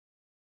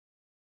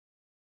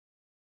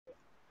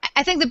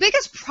I think the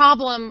biggest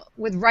problem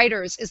with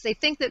writers is they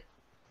think that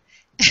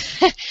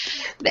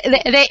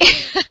they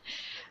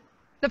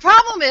the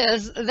problem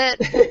is that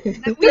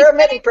there are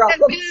many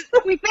problems.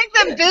 we think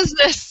that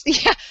business,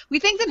 yeah, we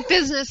think that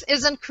business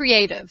isn't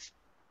creative.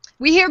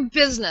 We hear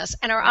business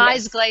and our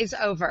eyes glaze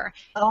over.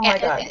 Oh my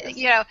God.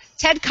 You know,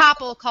 Ted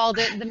Koppel called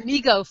it the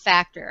Migo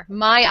factor.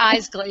 My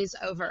eyes glaze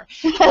over.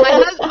 My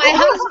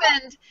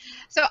husband,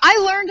 so I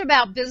learned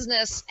about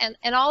business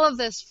and all of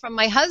this from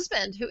my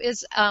husband, who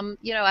is,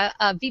 you know,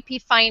 a VP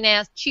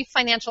finance, chief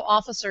financial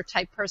officer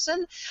type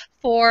person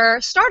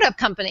for startup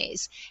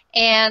companies.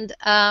 And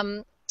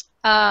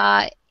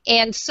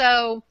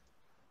so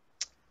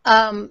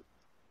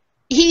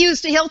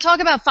he'll talk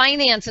about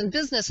finance and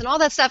business and all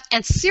that stuff,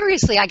 and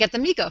seriously, I get the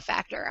Migo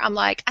factor. I'm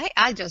like,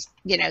 I just,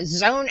 you know,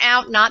 zone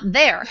out, not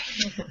there.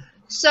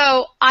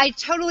 So I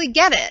totally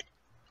get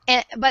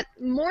it. But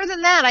more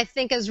than that, I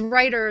think as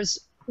writers,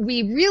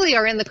 we really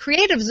are in the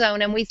creative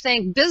zone, and we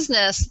think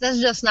business, that's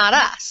just not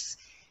us.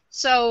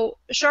 So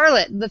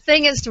Charlotte, the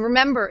thing is to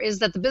remember is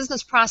that the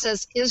business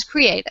process is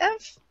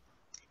creative.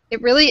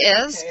 It really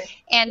is.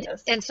 Okay.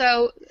 And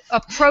so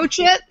approach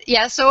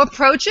it, so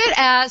approach it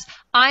as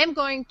I'm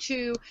going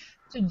to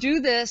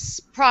do this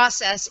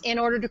process in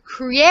order to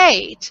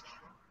create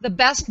the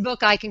best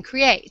book I can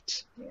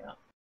create. Yeah.